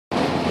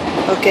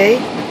Ok,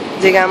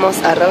 llegamos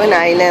a Robben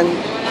Island.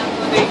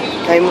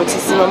 Hay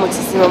muchísimos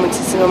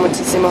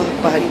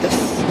pajaritos,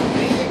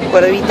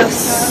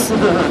 cuervitos.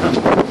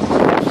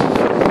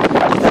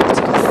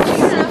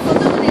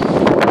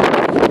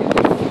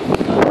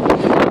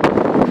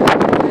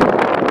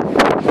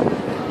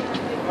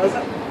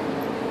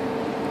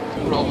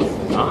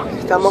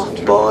 Estamos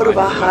por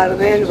bajar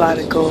del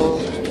barco.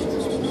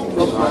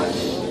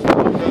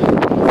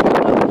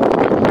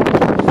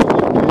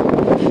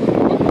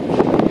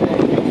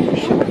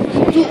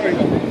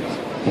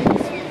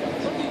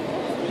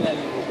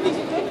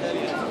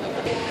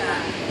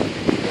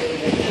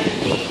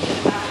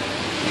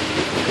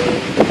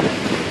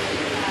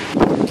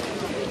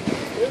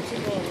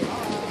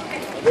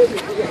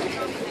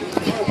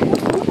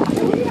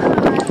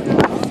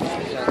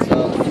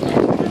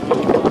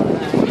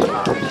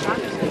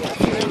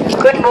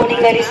 Good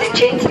morning, ladies and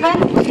gentlemen.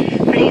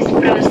 Please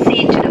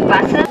proceed to the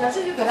buses.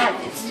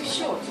 It's too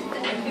short.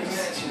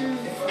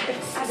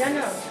 I don't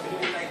know.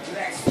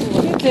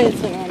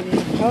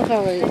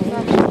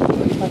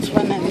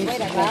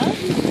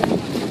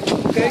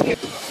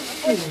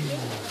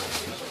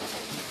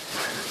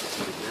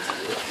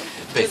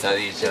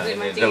 Pesadilla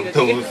en el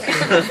autobús.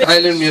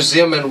 Island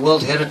Museum and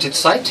World Heritage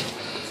Site.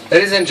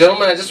 Ladies and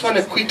gentlemen, I just want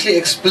to quickly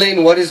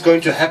explain what is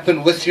going to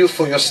happen with you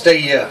for your stay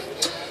here.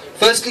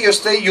 Firstly,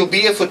 you'll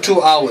be here for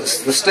 2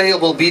 hours. The stay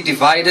will be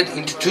divided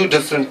into 2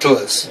 different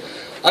tours.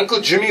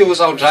 Uncle Jimmy, who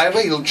is our driver,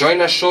 he'll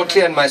join us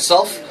shortly, and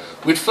myself,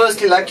 we'd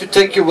firstly like to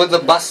take you with the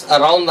bus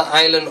around the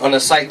island on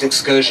a site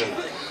excursion.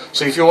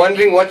 So if you're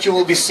wondering what you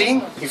will be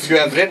seeing, if you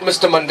have read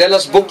Mr.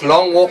 Mandela's book,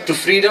 Long Walk to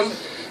Freedom,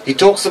 he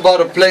talks about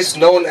a place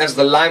known as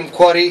the Lime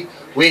Quarry,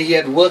 where he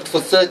had worked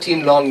for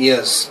 13 long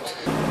years.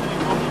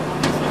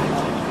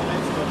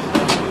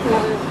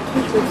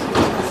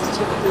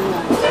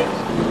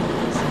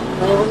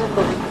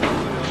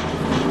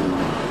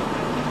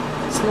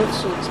 It's not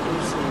so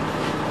expensive.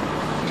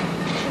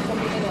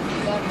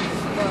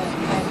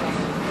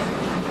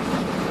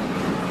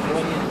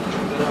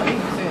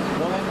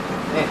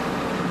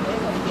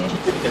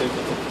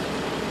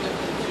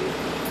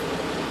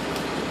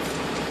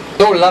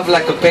 No love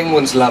like a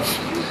penguin's love.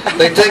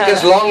 They take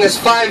as long as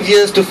 5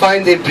 years to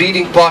find their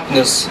breeding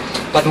partners.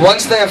 But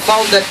once they have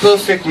found that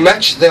perfect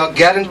match, they are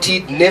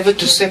guaranteed never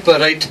to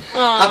separate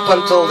up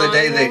until the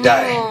day they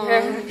die.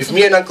 If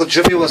me and Uncle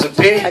Jimmy was a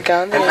pair,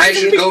 and I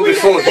should go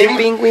before him,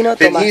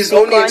 then he is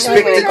only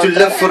expected to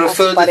live for a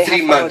further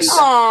 3 months.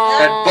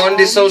 That bond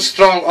is so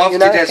strong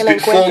after it has been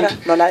formed,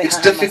 it's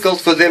difficult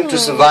for them to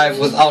survive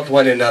without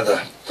one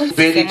another.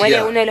 Se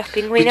muere uno de los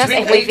pingüinos,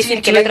 es muy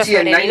difícil que el otro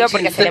sobreviva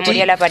porque se le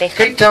murió la pareja.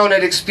 Cape Town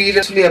had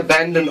experienced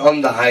abandoned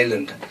on the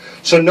island.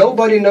 So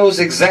nobody knows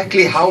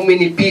exactly how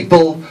many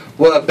people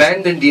were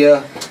abandoned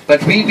here,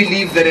 but we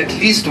believe that at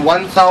least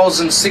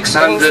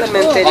 1,600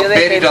 are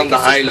buried on the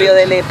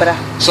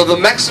island. So the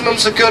maximum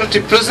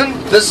security prison,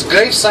 this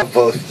gravesite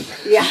both.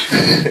 Yeah.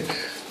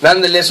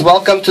 Nonetheless,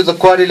 welcome to the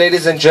quarry,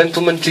 ladies and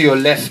gentlemen, to your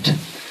left.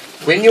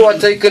 When you are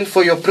taken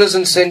for your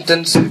prison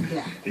sentence,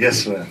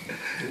 yes ma'am.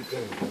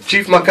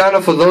 Chief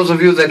Makana, for those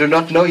of you that do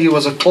not know, he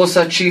was a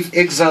Xhosa chief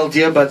exiled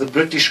here by the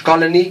British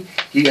colony.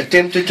 He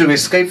attempted to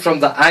escape from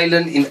the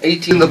island in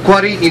the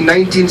quarry in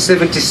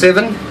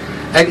 1977,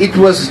 and it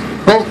was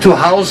built to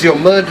house your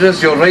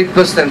murderers, your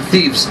rapists and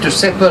thieves, to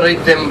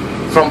separate them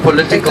from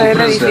political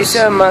prisoners.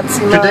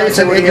 Today it's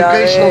an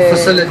educational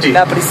facility.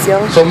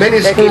 So many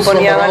schools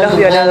from around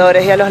the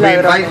world, we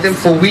invite them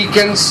for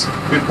weekends,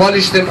 we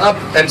polish them up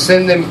and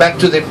send them back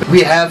to their...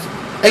 We have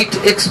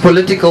 8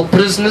 ex-political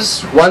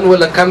prisoners, 1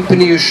 will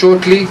accompany you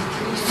shortly,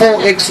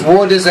 4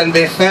 ex-warders and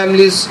their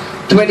families,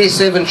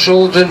 27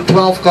 children,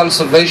 12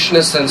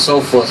 conservationists and so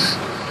forth.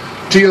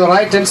 To your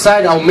right hand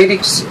side, our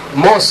medics,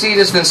 more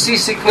serious than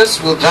seasickness,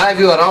 will drive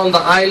you around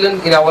the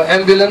island in our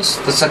ambulance.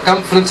 The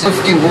circumference of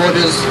 50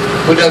 warders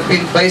would have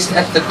been based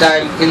at the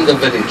time in the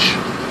village.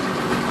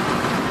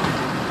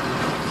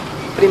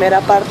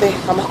 Primera parte,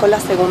 vamos con la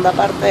segunda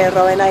parte de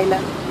Robben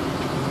Island.